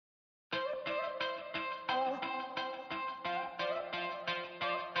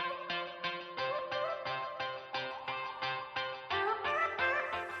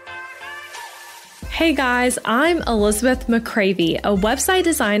Hey guys, I'm Elizabeth McCravey, a website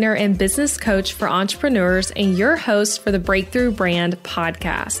designer and business coach for entrepreneurs and your host for the Breakthrough Brand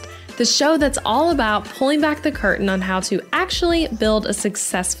podcast, the show that's all about pulling back the curtain on how to actually build a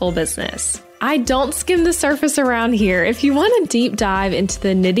successful business. I don't skim the surface around here. If you want a deep dive into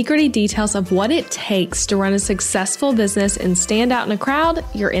the nitty-gritty details of what it takes to run a successful business and stand out in a crowd,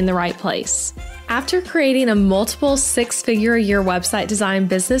 you're in the right place. After creating a multiple six-figure-a-year website design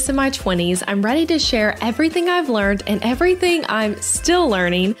business in my 20s, I'm ready to share everything I've learned and everything I'm still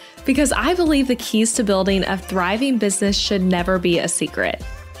learning because I believe the keys to building a thriving business should never be a secret.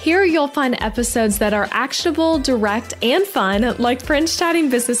 Here you'll find episodes that are actionable, direct, and fun, like friends chatting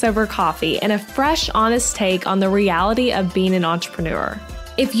business over coffee, and a fresh, honest take on the reality of being an entrepreneur.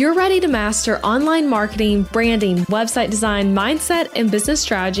 If you're ready to master online marketing, branding, website design, mindset, and business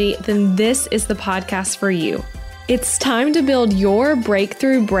strategy, then this is the podcast for you. It's time to build your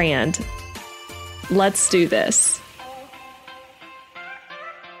breakthrough brand. Let's do this.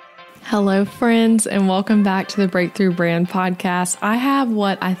 Hello, friends, and welcome back to the Breakthrough Brand podcast. I have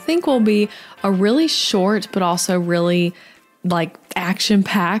what I think will be a really short, but also really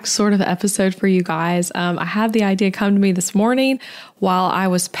action-packed sort of episode for you guys. I had the idea come to me this morning while I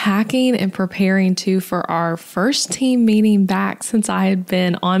was packing and preparing for our first team meeting back since I had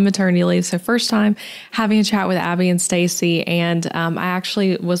been on maternity leave. So first time having a chat with Abby and Stacy. And I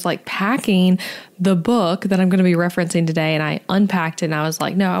actually was packing the book that I'm going to be referencing today. And I unpacked it and I was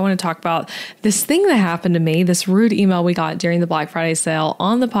like, no, I want to talk about this thing that happened to me, this rude email we got during the Black Friday sale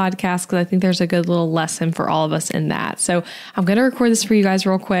on the podcast, because I think there's a good little lesson for all of us in that. So I'm going to record this for you guys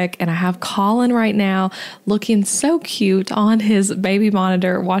real quick. And I have Colin right now looking so cute on his baby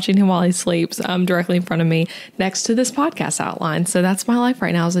monitor, watching him while he sleeps directly in front of me next to this podcast outline. So that's my life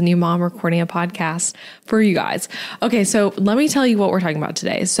right now as a new mom recording a podcast for you guys. Okay, so let me tell you what we're talking about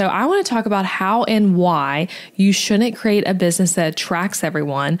today. So I want to talk about how and why you shouldn't create a business that attracts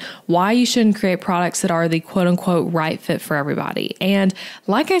everyone, why you shouldn't create products that are the quote unquote right fit for everybody. And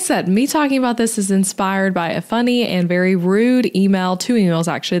like I said, me talking about this is inspired by a funny and very rude email, two emails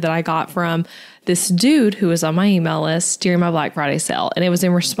actually, that I got from this dude who was on my email list during my Black Friday sale. And it was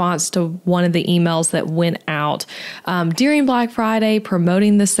in response to one of the emails that went out during Black Friday,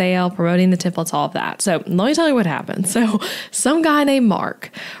 promoting the sale, promoting the templates, all of that. So let me tell you what happened. So some guy named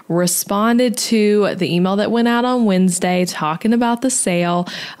Mark responded to the email that went out on Wednesday talking about the sale.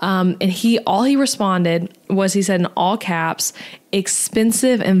 And all he responded was, he said in all caps,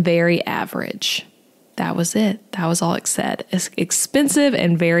 expensive and very average. That was it. That was all it said. It's expensive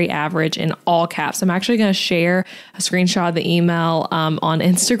and very average in all caps. I'm actually going to share a screenshot of the email on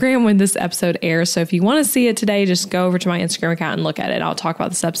Instagram when this episode airs. So if you want to see it today, just go over to my Instagram account and look at it. I'll talk about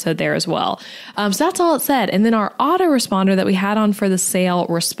this episode there as well. So that's all it said. And then our autoresponder that we had on for the sale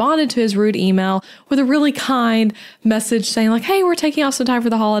responded to his rude email with a really kind message saying hey, we're taking off some time for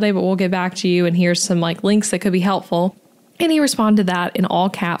the holiday, but we'll get back to you. And here's some links that could be helpful. And he responded to that in all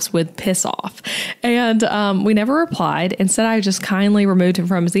caps with piss off. And we never replied. Instead, I just kindly removed him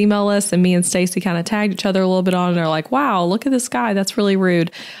from his email list, and me and Stacy kind of tagged each other a little bit on, and they're like, wow, look at this guy. That's really rude.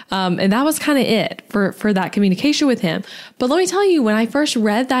 And that was kind of it for that communication with him. But let me tell you, when I first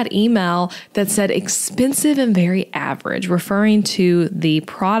read that email that said expensive and very average, referring to the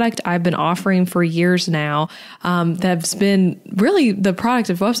product I've been offering for years now, that's been really the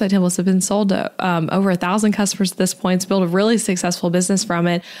product of Website Templates have been sold to over 1,000 customers at this point. It's built a really successful business from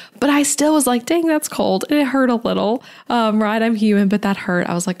it. But I still was like, dang, that's cold. And it hurt a little, right? I'm human, but that hurt.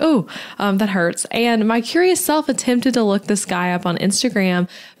 I was like, oh, that hurts. And my curious self attempted to look this guy up on Instagram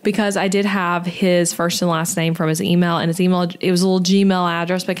because I did have his first and last name from his email, and his email, it was a little Gmail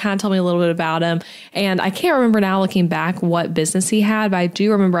address, but kind of told me a little bit about him. And I can't remember now looking back what business he had, but I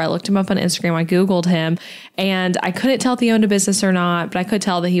do remember I looked him up on Instagram. I Googled him, and I couldn't tell if he owned a business or not, but I could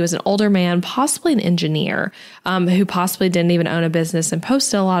tell that he was an older man, possibly an engineer, who possibly didn't even own a business and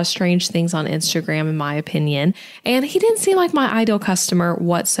posted a lot of strange things on Instagram, in my opinion. And he didn't seem like my ideal customer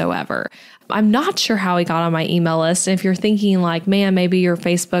whatsoever. I'm not sure how he got on my email list. And if you're thinking man, maybe your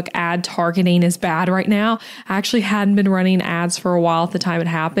Facebook ad targeting is bad right now. I actually hadn't been running ads for a while at the time it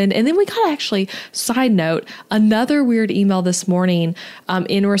happened. And then we got side note, another weird email this morning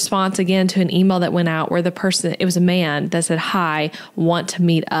in response again to an email that went out where it was a man that said, hi, want to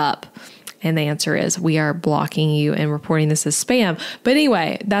meet up. And the answer is, we are blocking you and reporting this as spam. But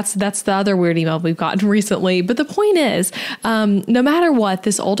anyway, that's the other weird email we've gotten recently. But the point is, no matter what,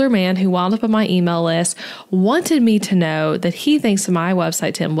 this older man who wound up on my email list wanted me to know that he thinks my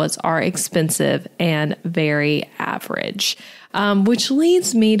website templates are expensive and very average. Which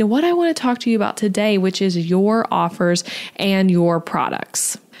leads me to what I want to talk to you about today, which is your offers and your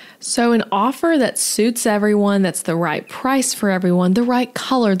products. So an offer that suits everyone, that's the right price for everyone, the right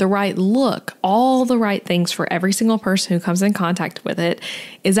color, the right look, all the right things for every single person who comes in contact with it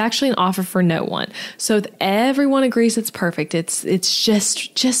is actually an offer for no one. So if everyone agrees it's perfect, it's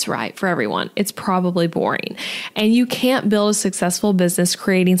just right for everyone, it's probably boring. And you can't build a successful business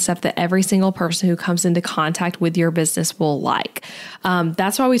creating stuff that every single person who comes into contact with your business will like.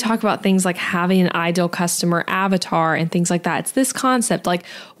 That's why we talk about things like having an ideal customer avatar and things like that. It's this concept, like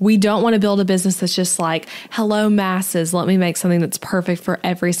we don't want to build a business that's just like, hello masses, let me make something that's perfect for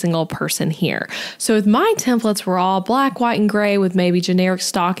every single person here. So with my templates, we're all black, white, and gray with maybe generic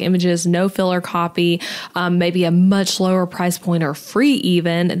stock images, no filler copy, maybe a much lower price point or free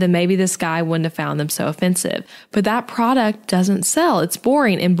even, then maybe this guy wouldn't have found them so offensive. But that product doesn't sell. It's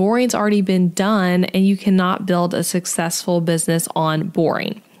boring, and boring's already been done, and you cannot build a successful business on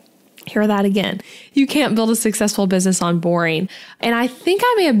boring. Hear that again. You can't build a successful business on boring. And I think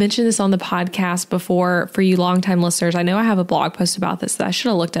I may have mentioned this on the podcast before for you longtime listeners. I know I have a blog post about this that I should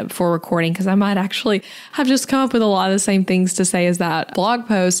have looked at before recording because I might actually have just come up with a lot of the same things to say as that blog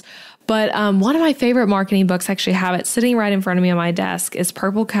post. But one of my favorite marketing books, I actually have it sitting right in front of me on my desk, is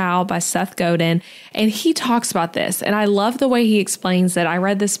Purple Cow by Seth Godin. And he talks about this. And I love the way he explains it. I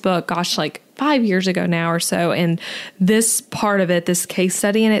read this book, like 5 years ago now or so. And this part of it, this case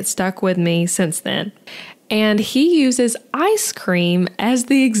study, and it stuck with me since then. And he uses ice cream as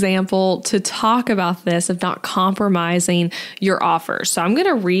the example to talk about this of not compromising your offer. So I'm going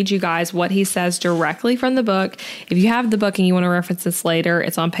to read you guys what he says directly from the book. If you have the book and you want to reference this later,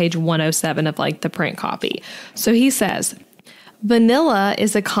 it's on page 107 of like the print copy. So he says, vanilla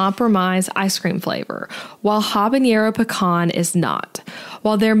is a compromise ice cream flavor, while habanero pecan is not.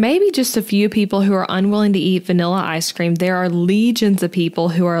 While there may be just a few people who are unwilling to eat vanilla ice cream, there are legions of people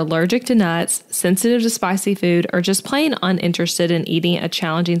who are allergic to nuts, sensitive to spicy food, or just plain uninterested in eating a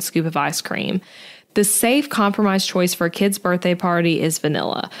challenging scoop of ice cream. The safe compromise choice for a kid's birthday party is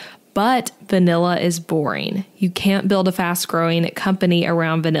vanilla. But vanilla is boring. You can't build a fast-growing company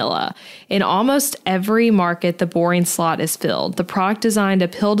around vanilla. In almost every market, the boring slot is filled. The product designed to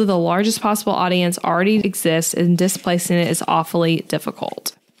appeal to the largest possible audience already exists, and displacing it is awfully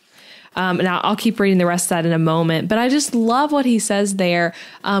difficult. And I'll keep reading the rest of that in a moment, but I just love what he says there,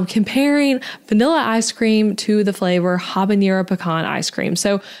 comparing vanilla ice cream to the flavor habanero pecan ice cream.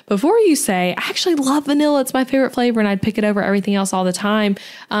 So before you say, I actually love vanilla, it's my favorite flavor and I'd pick it over everything else all the time,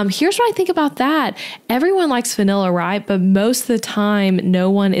 here's what I think about that. Everyone likes vanilla, right? But most of the time, no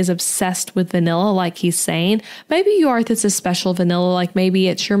one is obsessed with vanilla like he's saying. Maybe you are, if it's a special vanilla, like maybe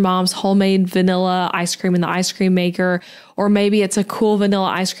it's your mom's homemade vanilla ice cream in the ice cream maker, or maybe it's a cool vanilla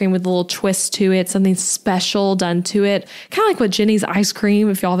ice cream with a little twist to it, something special done to it. Kind of like what Jenny's Ice Cream,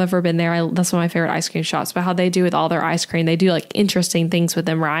 if y'all have ever been there, that's one of my favorite ice cream shops, but how they do with all their ice cream. They do like interesting things with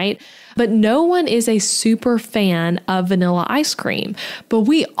them, right? But no one is a super fan of vanilla ice cream. But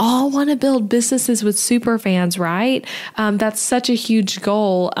we all want to build businesses with super fans, right? That's such a huge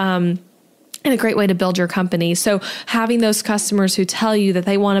goal. And a great way to build your company. So having those customers who tell you that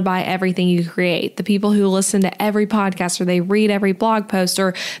they want to buy everything you create, the people who listen to every podcast or they read every blog post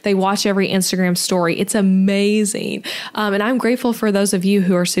or they watch every Instagram story, it's amazing. And I'm grateful for those of you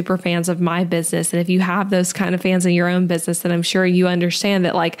who are super fans of my business. And if you have those kind of fans in your own business, then I'm sure you understand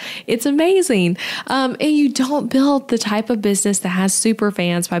that like it's amazing. And you don't build the type of business that has super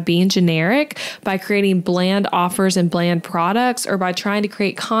fans by being generic, by creating bland offers and bland products, or by trying to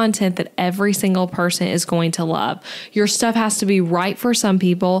create content that every single person is going to love. Your stuff has to be right for some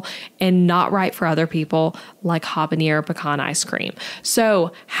people and not right for other people, like habanero pecan ice cream.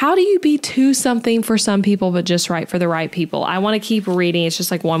 So how do you be too something for some people, but just right for the right people? I want to keep reading. It's just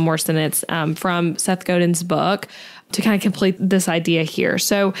like one more sentence from Seth Godin's book to kind of complete this idea here.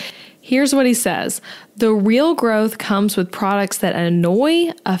 So here's what he says. The real growth comes with products that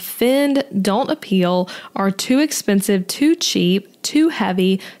annoy, offend, don't appeal, are too expensive, too cheap, too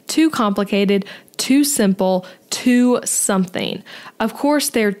heavy, too complicated, too simple, too something. Of course,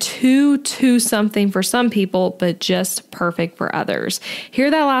 they're too something for some people, but just perfect for others.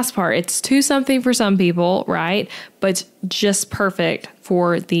 Hear that last part. It's too something for some people, right? But just perfect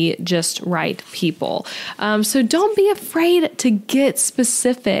for the just right people. So don't be afraid to get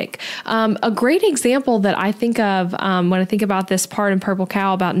specific. A great example that I think of when I think about this part in Purple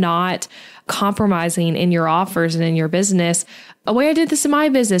Cow about not compromising in your offers and in your business, A way I did this in my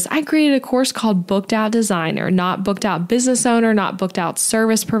business, I created a course called Booked Out Designer, not booked out business owner, not booked out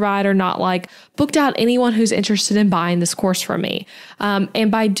service provider, not like booked out anyone who's interested in buying this course from me. And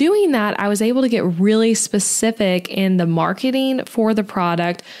by doing that, I was able to get really specific in the marketing for the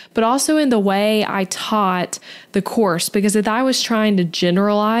product, but also in the way I taught the course. Because if I was trying to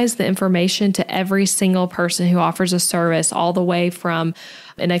generalize the information to every single person who offers a service, all the way from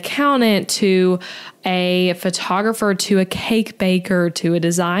an accountant to a photographer to a cake baker to a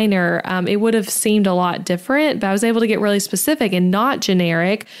designer, it would have seemed a lot different, but I was able to get really specific and not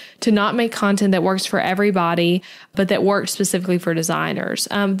generic, to not make content that works for everybody, but that works specifically for designers,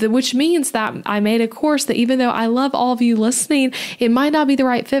 which means that I made a course that, even though I love all of you listening, it might not be the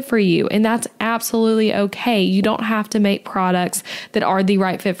right fit for you. And that's absolutely okay. You don't have to make products that are the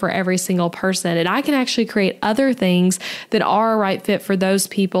right fit for every single person. And I can actually create other things that are a right fit for those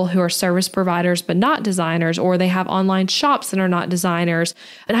people who are service providers, but not designers, or they have online shops that are not designers.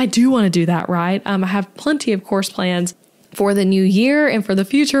 And I do want to do that, right? I have plenty of course plans for the new year and for the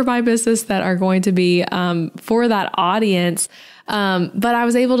future of my business that are going to be for that audience. But I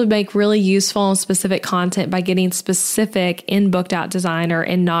was able to make really useful and specific content by getting specific in Booked Out Designer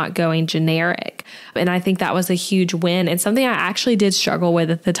and not going generic. And I think that was a huge win, and something I actually did struggle with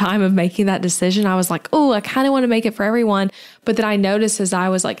at the time of making that decision. I was like, oh, I kind of want to make it for everyone. But then I noticed as I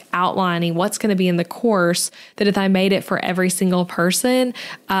was like outlining what's going to be in the course, that if I made it for every single person,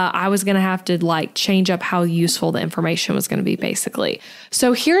 I was going to have to like change up how useful the information was going to be, basically.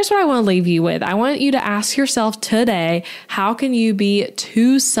 So here's what I want to leave you with. I want you to ask yourself today, how can you be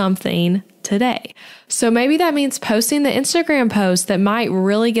to something today? So maybe that means posting the Instagram post that might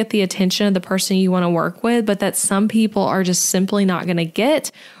really get the attention of the person you want to work with, but that some people are just simply not going to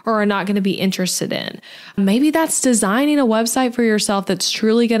get or are not going to be interested in. Maybe that's designing a website for yourself that's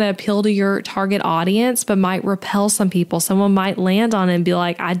truly going to appeal to your target audience, but might repel some people. Someone might land on it and be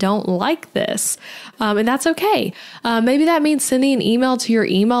like, I don't like this. And that's okay. Maybe that means sending an email to your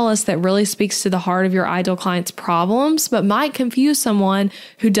email list that really speaks to the heart of your ideal client's problems, but might confuse someone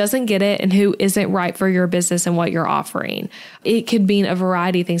who doesn't get it and who isn't right for your business and what you're offering. It could mean a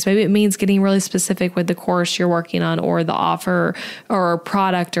variety of things. Maybe it means getting really specific with the course you're working on, or the offer or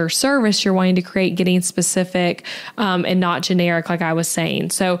product or service you're wanting to create, getting specific and not generic, like I was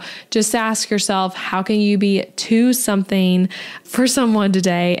saying. So just ask yourself, how can you be to something for someone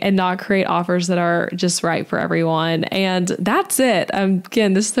today and not create offers that are just right for everyone? And that's it.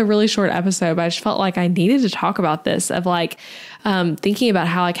 Again, this is a really short episode, but I just felt like I needed to talk about this, of like, thinking about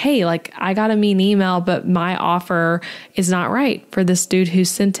how like, hey, like I got a mean email, but my offer is not right for this dude who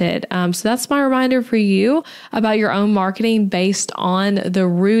sent it. So that's my reminder for you about your own marketing based on the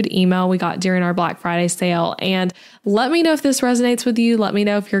rude email we got during our Black Friday sale. And let me know if this resonates with you. Let me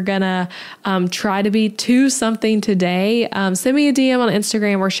know if you're gonna try to be to something today. Send me a DM on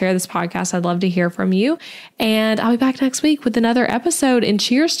Instagram or share this podcast. I'd love to hear from you. And I'll be back next week with another episode. And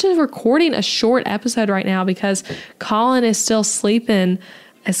cheers to recording a short episode right now, because Colin is still sleeping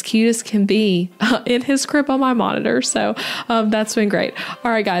as cute as can be in his crib on my monitor. So that's been great.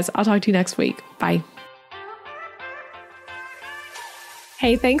 All right, guys, I'll talk to you next week. Bye.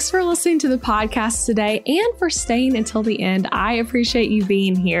 Hey, thanks for listening to the podcast today and for staying until the end. I appreciate you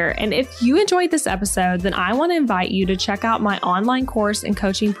being here. And if you enjoyed this episode, then I want to invite you to check out my online course and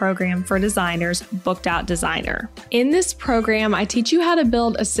coaching program for designers, Booked Out Designer. In this program, I teach you how to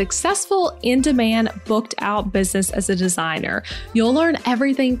build a successful in-demand booked out business as a designer. You'll learn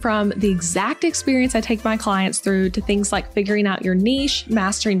everything from the exact experience I take my clients through to things like figuring out your niche,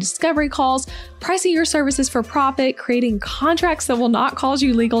 mastering discovery calls, pricing your services for profit, creating contracts that will not cause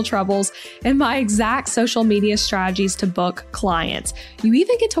you legal troubles, and my exact social media strategies to book clients. You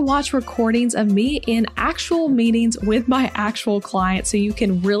even get to watch recordings of me in actual meetings with my actual clients, so you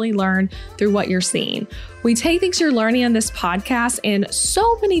can really learn through what you're seeing. We take things you're learning on this podcast and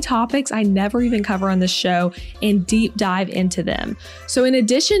so many topics I never even cover on this show and deep dive into them. So in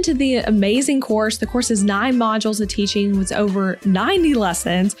addition to the amazing course, the course is 9 modules of teaching with over 90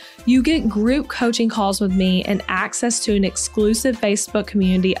 lessons. You get group coaching calls with me and access to an exclusive Facebook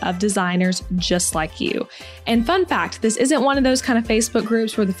community of designers just like you. And fun fact, this isn't one of those kind of Facebook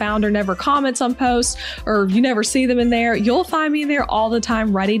groups where the founder never comments on posts or you never see them in there. You'll find me in there all the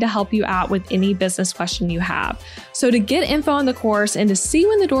time, ready to help you out with any business question you have. So to get info on the course and to see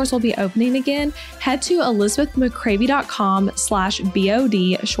when the doors will be opening again, head to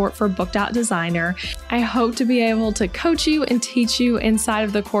elizabethmccravey.com/BOD, short for Booked Out Designer. I hope to be able to coach you and teach you inside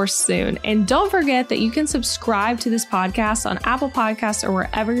of the course soon. And don't forget that you can subscribe to this podcast on Apple Podcasts or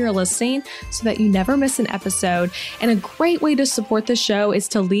wherever you're listening so that you never miss an episode. And a great way to support the show is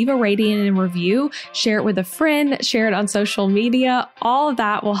to leave a rating and review, share it with a friend, share it on social media. All of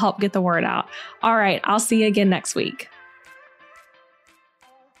that will help get the word out. All right, I'll see you again next week.